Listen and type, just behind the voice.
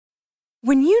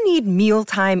When you need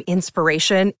mealtime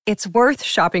inspiration, it's worth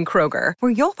shopping Kroger,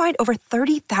 where you'll find over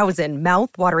 30,000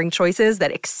 mouth-watering choices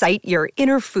that excite your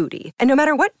inner foodie. And no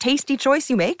matter what tasty choice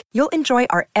you make, you'll enjoy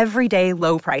our everyday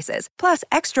low prices, plus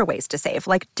extra ways to save,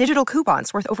 like digital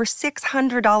coupons worth over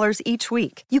 $600 each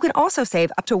week. You can also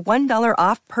save up to $1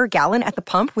 off per gallon at the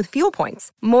pump with fuel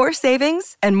points. More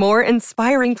savings and more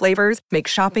inspiring flavors make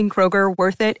shopping Kroger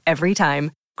worth it every time.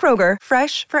 Kroger,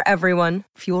 fresh for everyone.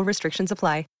 Fuel restrictions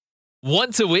apply.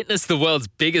 Want to witness the world's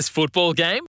biggest football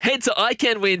game? Head to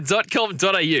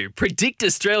iCanWin.com.au, predict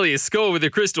Australia's score with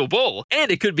a crystal ball, and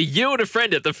it could be you and a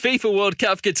friend at the FIFA World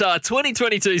Cup Qatar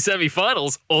 2022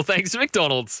 semi-finals, all thanks to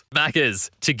McDonald's. Maccas,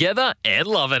 together and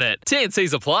loving it.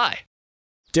 TNCs apply.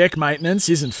 Deck maintenance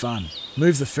isn't fun.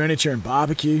 Move the furniture and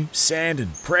barbecue, sand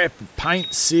and prep,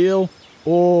 paint, seal,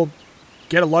 or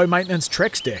get a low-maintenance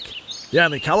Trex deck. The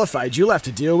only colour fade you'll have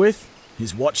to deal with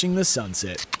is watching the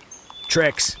sunset.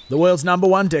 Trex, the world's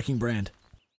 #1 decking brand.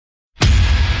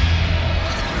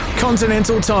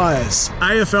 Continental Tires,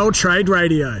 AFL Trade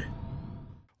Radio.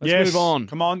 Let's move on.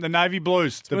 Come on, the Navy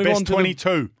Blues, the Move best on to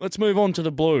 22. Let's move on to the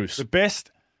Blues. The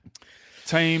best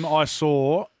team I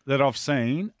saw that I've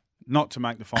seen not to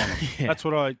make the final. Yeah. That's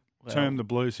what I termed the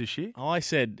Blues this year. I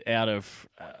said out of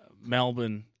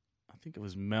Melbourne, I think it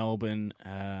was Melbourne,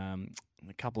 and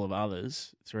a couple of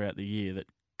others throughout the year, that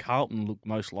Carlton looked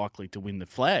most likely to win the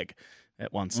flag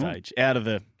at one stage, out of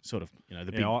the sort of,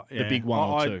 the big one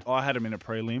or two. I had them in a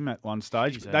prelim at one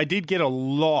stage. But they did get a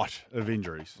lot of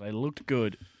injuries. They looked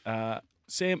good.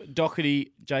 Sam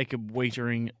Doherty, Jacob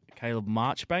Wiedering, Caleb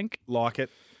Marchbank. Like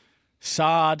it.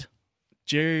 Sard,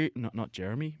 not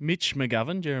Jeremy, Mitch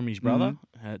McGovern, Jeremy's brother,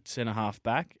 at centre-half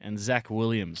back, and Zach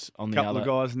Williams on the other. A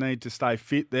couple of guys need to stay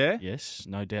fit there. Yes,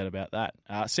 no doubt about that.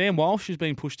 Sam Walsh has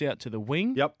been pushed out to the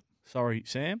wing. Yep. Sorry,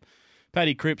 Sam.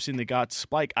 Paddy Cripps in the guts.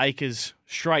 Blake Acres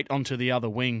straight onto the other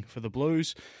wing for the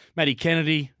Blues. Matty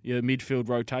Kennedy, your midfield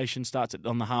rotation, starts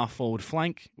on the half-forward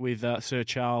flank with Sir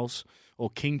Charles, or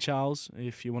King Charles,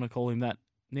 if you want to call him that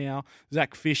now.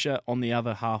 Zach Fisher on the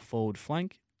other half-forward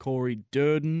flank. Corey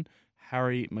Durden,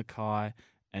 Harry Mackay,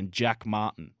 and Jack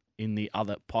Martin in the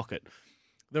other pocket.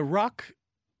 The ruck,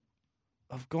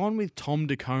 I've gone with Tom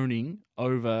De Koning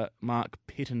over Mark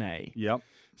Pittenay. Yep.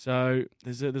 So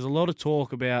there's a lot of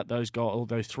talk about those guys,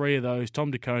 those three of those, Tom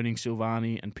De Koning,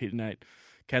 Silvani, and Pittenay.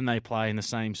 Can they play in the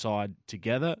same side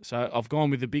together? So I've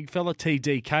gone with the big fella.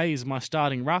 TDK is my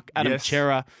starting ruck. Adam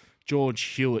Chera, George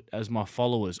Hewitt as my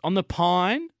followers. On the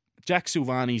Pine, Jack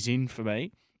Silvani's in for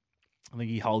me. I think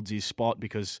he holds his spot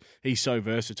because he's so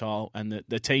versatile, and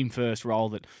the team first role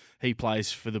that he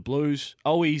plays for the Blues.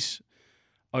 Always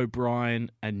O'Brien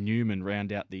and Newman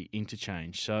round out the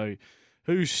interchange. So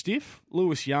who's stiff?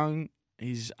 Lewis Young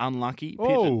is unlucky.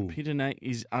 Pittenay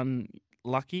is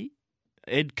unlucky.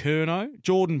 Ed Curnow.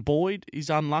 Jordan Boyd is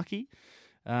unlucky.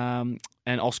 And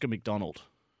Oscar McDonald.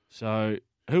 So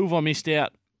who have I missed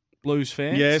out, Blues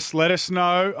fans? Yes, let us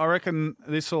know. I reckon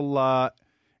this will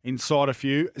incite a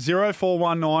few.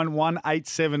 0419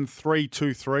 187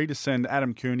 323 to send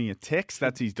Adam Cooney a text.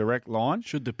 That's his direct line.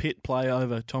 Should the Pit play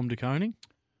over Tom De Koning?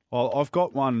 Well, I've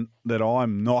got one that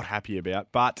I'm not happy about,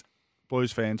 but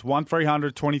Blues fans,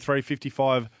 1300 23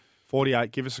 55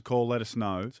 48. Give us a call. Let us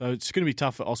know. So it's going to be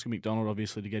tough for Oscar McDonald,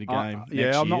 obviously, to get a game.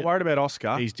 I'm not worried about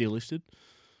Oscar. He's delisted.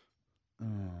 Oh,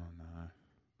 no.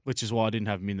 Which is why I didn't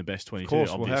have him in the best 22, Of course.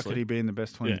 obviously. Well, how could he be in the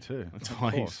best 22? Yeah, that's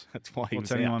why he What's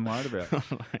was anyone out. worried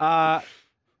about?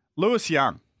 Lewis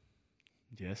Young.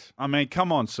 Yes. I mean,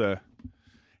 come on, sir.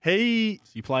 You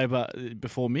play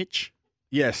before Mitch?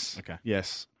 Yes. Okay.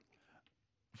 Yes.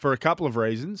 For a couple of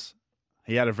reasons.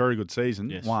 He had a very good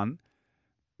season. Yes. One,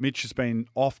 Mitch has been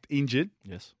oft injured.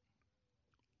 Yes.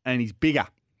 And he's bigger.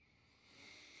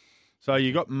 So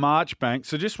you got Marchbank.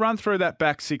 So just run through that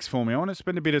back six for me. I want to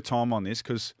spend a bit of time on this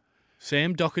because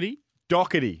Sam Doherty.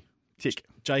 Tick.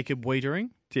 Jacob Wiedering.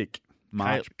 Tick.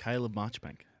 Caleb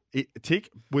Marchbank.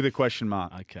 Tick with a question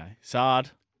mark. Okay.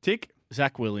 Sard. Tick.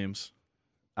 Zach Williams.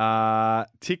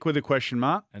 Tick with a question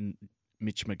mark. And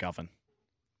Mitch McGovern.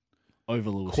 Over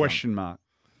Lewis Question Young. mark.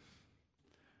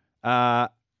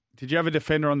 Did you have a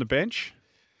defender on the bench?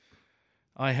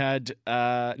 I had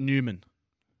Newman.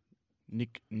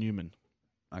 Nick Newman.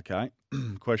 Okay.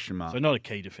 Question mark. So not a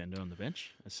key defender on the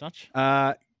bench as such.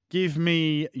 Give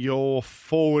me your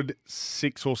forward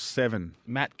 6 or 7.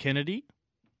 Matt Kennedy.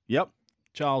 Yep.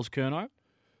 Charles Curnow.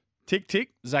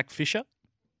 Tick. Zach Fisher.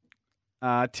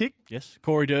 Tick. Yes.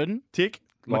 Corey Durden. Tick.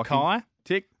 Mackay.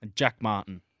 Tick. And Jack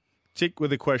Martin. Tick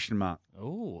with a question mark.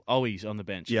 Oh, he's on the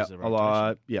bench. Yeah. As a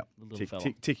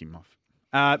rotation. Tick him off.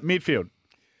 Midfield.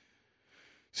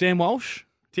 Sam Walsh.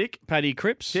 Tick. Paddy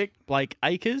Cripps. Tick. Blake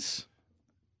Acres.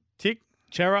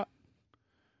 Chera,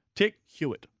 Tick,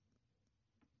 Hewitt,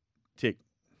 tick.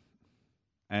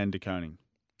 And De Koning,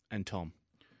 and Tom.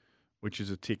 which is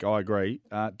a tick. I agree.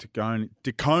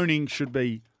 De Koning should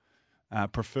be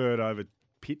preferred over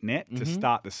Pitnet to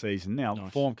start the season. Now,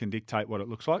 Nice. form can dictate what it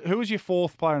looks like. Who was your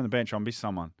fourth player on the bench? I missed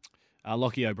someone.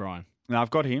 Lockie O'Brien. Now, I've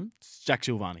got him. Jack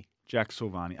Silvani. Jack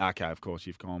Silvani. Okay, of course,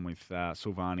 you've gone with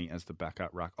Silvani as the backup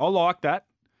ruck. I like that.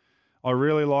 I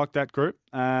really like that group.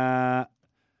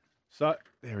 So,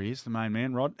 there he is, the main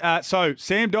man, Rod. So,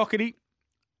 Sam Doherty,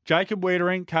 Jacob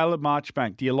Wiedering, Caleb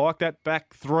Marchbank. Do you like that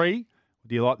back three?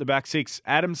 Do you like the back six?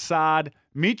 Adam Sard,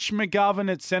 Mitch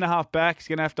McGovern at centre-half back. He's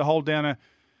going to have to hold down a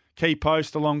key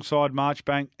post alongside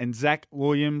Marchbank and Zach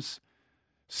Williams.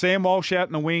 Sam Walsh out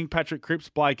in the wing, Patrick Cripps,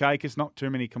 Blake Acres. Not too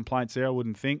many complaints there, I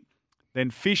wouldn't think. Then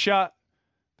Fisher,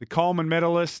 the Coleman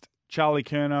medalist, Charlie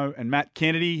Curnow, and Matt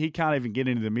Kennedy. He can't even get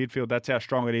into the midfield. That's how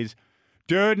strong it is.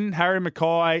 Durden, Harry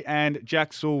Mackay, and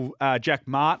Jack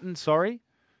Martin,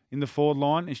 in the forward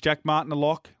line. Is Jack Martin a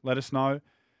lock? Let us know.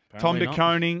 Tom Apparently De not.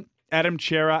 Koning, Adam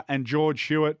Chera, and George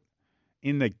Hewitt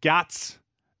in the guts.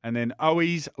 And then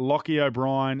Owies, Lockie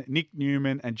O'Brien, Nick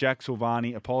Newman, and Jack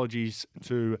Silvani. Apologies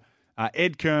to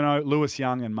Ed Curnow, Lewis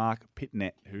Young, and Mark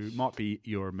Pitnet, who might be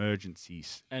your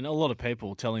emergencies. And a lot of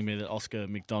people telling me that Oscar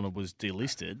McDonald was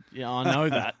delisted. Yeah, I know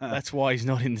that. That's why he's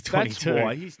not in the 22. That's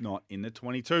why he's not in the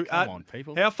 22. Come on,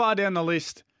 people. How far down the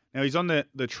list? Now, he's on the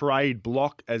trade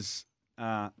block as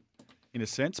in a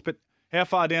sense, but how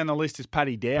far down the list is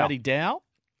Paddy Dow? Paddy Dow?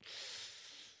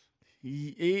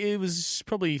 It was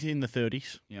probably in the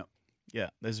 30s. Yep. Yeah,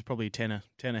 there's probably 10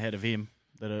 ahead of him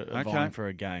that are Okay. vying for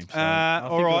a game. So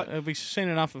all right. Have we seen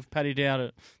enough of Paddy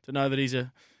Dow to know that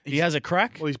he has a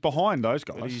crack? Well, he's behind those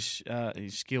But guys.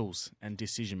 his skills and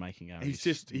decision making are. He's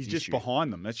his just issue.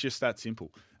 behind them. That's just that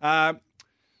simple.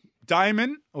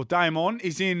 Damon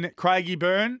is in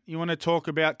Craigieburn. You want to talk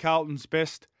about Carlton's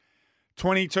best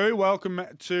 22? Welcome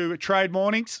to Trade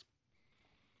Mornings.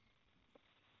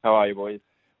 How are you, boys?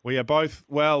 We are both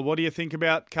well. What do you think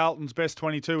about Carlton's best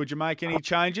 22? Would you make any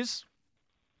changes?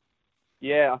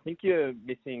 Yeah, I think you're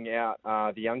missing out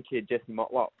the young kid, Jesse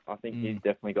Motlop. I think he's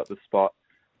definitely got the spot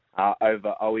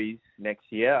over Owies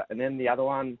next year. And then the other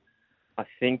one, I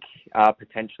think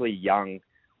potentially Young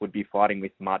would be fighting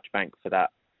with Marchbank for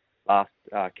that last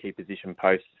key position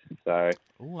post. So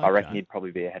Ooh, I reckon okay. he'd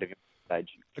probably be ahead of him at this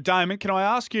stage. Damon, can I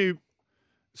ask you,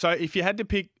 so if you had to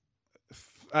pick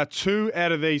two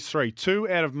out of these three, two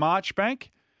out of Marchbank,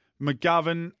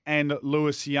 McGovern, and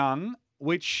Lewis Young,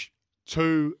 which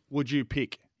two would you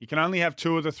pick? You can only have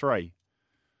two of the three.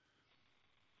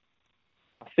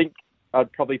 I think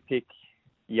I'd probably pick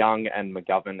Young and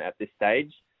McGovern at this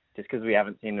stage, just because we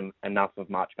haven't seen enough of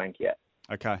Marchbank yet.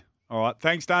 Okay. All right.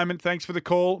 Thanks, Damon. Thanks for the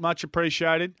call. Much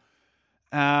appreciated.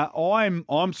 I'm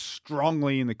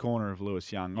strongly in the corner of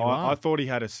Lewis Young. I thought he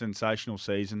had a sensational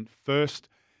season. First,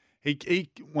 he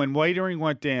when Wiedering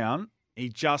went down,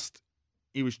 he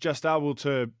was just able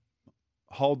to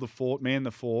hold the fort, man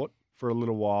the fort for a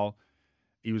little while.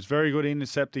 He was very good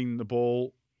intercepting the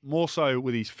ball, more so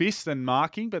with his fists than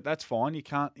marking, but that's fine. You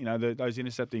can't, those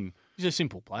intercepting He's a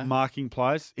simple player. marking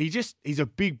players. He's a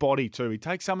big body too. He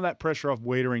takes some of that pressure off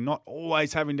Wiedering, not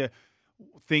always having to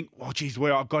think, oh, geez,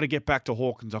 I've got to get back to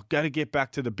Hawkins. I've got to get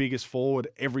back to the biggest forward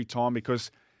every time because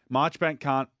Marchbank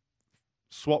can't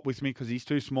swap with me because he's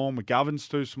too small. McGovern's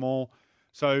too small.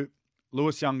 So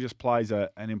Lewis Young just plays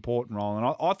an important role. And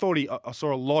I thought I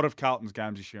saw a lot of Carlton's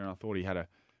games this year and I thought he had a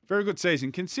very good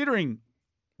season considering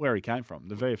where he came from,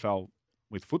 the VFL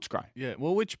with Footscray. Yeah,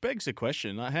 well, which begs the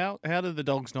question: how did the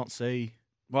Dogs not see?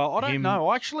 Well, I don't him? know.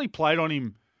 I actually played on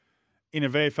him in a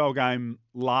VFL game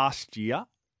last year,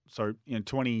 so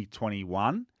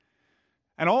 2021,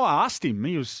 and I asked him.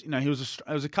 He was, there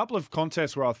was a couple of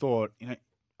contests where I thought,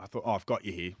 oh, I've got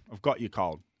you here, I've got you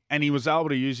cold, and he was able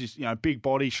to use his, big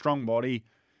body, strong body,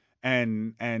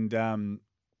 and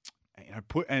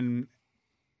put and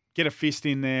get a fist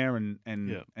in there and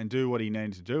do what he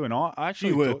needed to do. And I actually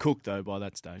You were thought, cooked though by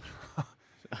that stage.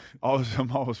 I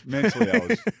was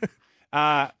mentally.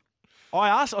 I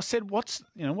asked. I said, "What's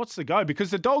the go?"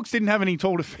 Because the Dogs didn't have any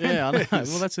tall defenders. Yeah, I know.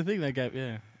 Well, that's the thing they gave.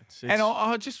 Yeah, And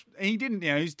I just he didn't.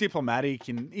 He's diplomatic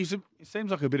and he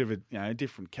seems like a bit of a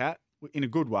different cat in a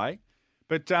good way.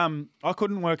 But I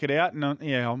couldn't work it out.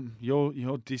 And you're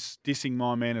dissing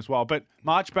my man as well. But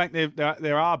Marchbank,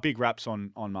 there are big raps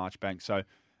on Marchbank, so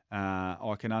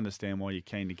I can understand why you're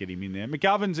keen to get him in there.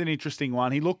 McGovern's an interesting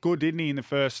one. He looked good, didn't he, in the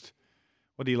first?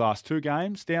 What did he last 2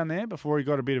 games down there before he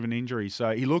got a bit of an injury?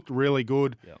 So he looked really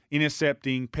good,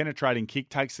 intercepting, penetrating kick,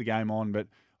 takes the game on. But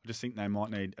I just think they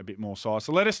might need a bit more size.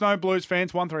 So let us know, Blues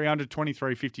fans, 1300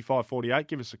 23 55 48.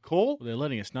 Give us a call. Well, they're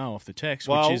letting us know off the text,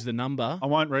 Well, which is the number. I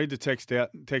won't read the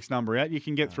text number out. You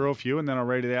can get through a few, and then I'll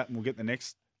read it out, and we'll get the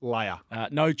next layer.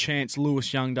 No chance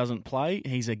Lewis Young doesn't play.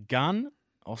 He's a gun.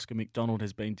 Oscar McDonald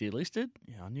has been delisted.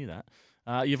 Yeah, I knew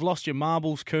that. You've lost your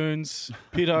marbles, Coons.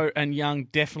 Pitto and Young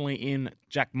definitely in.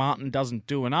 Jack Martin doesn't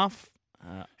do enough.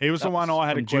 He was the one I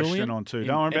had a from question Julian on too. in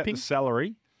Don't worry about Epping. the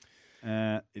salary.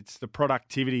 It's the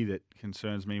productivity that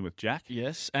concerns me with Jack.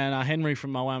 Yes, and Henry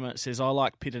from Moama says, I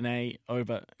like Pittonet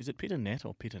over... Is it Pittonet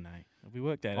or Pittonet? Have we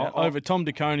worked that out? Over Tom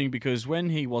De Koning, because when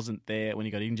he wasn't there, when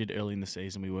he got injured early in the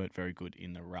season, we weren't very good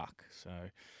in the ruck. So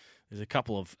there's a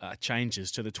couple of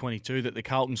changes to the 22 that the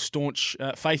Carlton staunch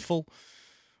faithful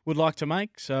would like to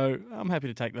make. So I'm happy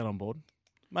to take that on board.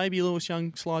 Maybe Lewis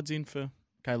Young slides in for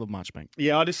Caleb Marchbank.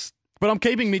 Yeah, But I'm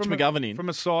keeping Mitch McGovern in. From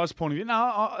a size point of view,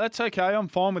 no, that's okay. I'm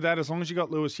fine with that as long as you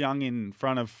got Lewis Young in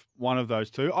front of one of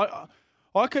those two.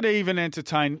 I could even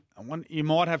entertain. You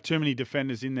might have too many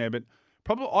defenders in there, but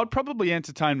I'd probably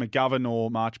entertain McGovern or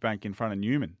Marchbank in front of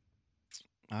Newman.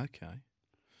 Okay.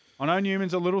 I know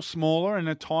Newman's a little smaller and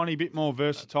a tiny bit more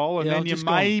versatile, and Yeah, then I've you just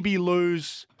maybe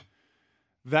lose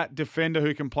that defender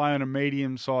who can play on a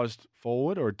medium-sized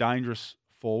forward or a dangerous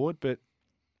forward, but.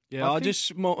 Yeah,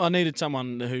 I needed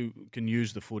someone who can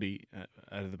use the footy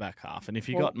out of the back half. And if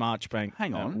you got Marchbank,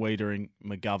 hang on. Wiedering,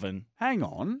 McGovern. Hang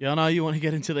on. Yeah, I know you want to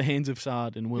get into the hands of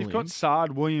Sard and Williams. You've got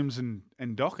Sard, Williams and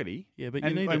Doherty. Yeah, but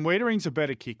and Wiedering's a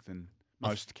better kick than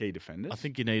most key defenders. I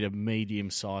think you need a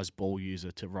medium-sized ball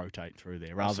user to rotate through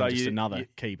there rather than just another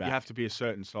key back. You have to be a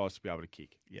certain size to be able to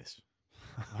kick. Yes.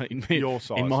 In Your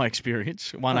size. In my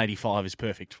experience, 185 is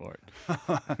perfect for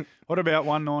it. What about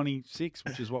 196,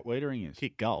 which is what Wiedering is?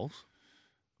 Kick goals.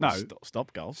 No.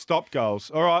 Stop goals. Stop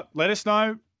goals. All right, let us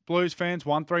know, Blues fans,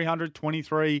 1300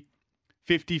 23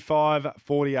 55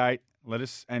 48. Let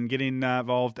us and get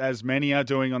involved, as many are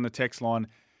doing on the text line,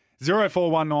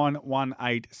 0419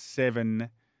 187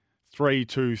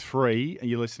 323.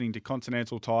 You're listening to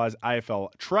Continental Tires AFL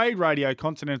Trade Radio.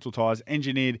 Continental Tires,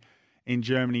 engineered in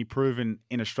Germany, proven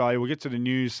in Australia. We'll get to the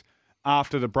news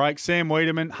after the break. Sam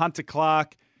Wiedemann, Hunter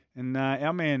Clark, and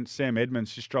our man Sam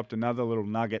Edmonds just dropped another little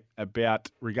nugget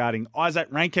regarding Isaac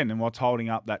Rankin and what's holding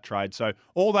up that trade. So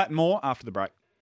all that and more after the break.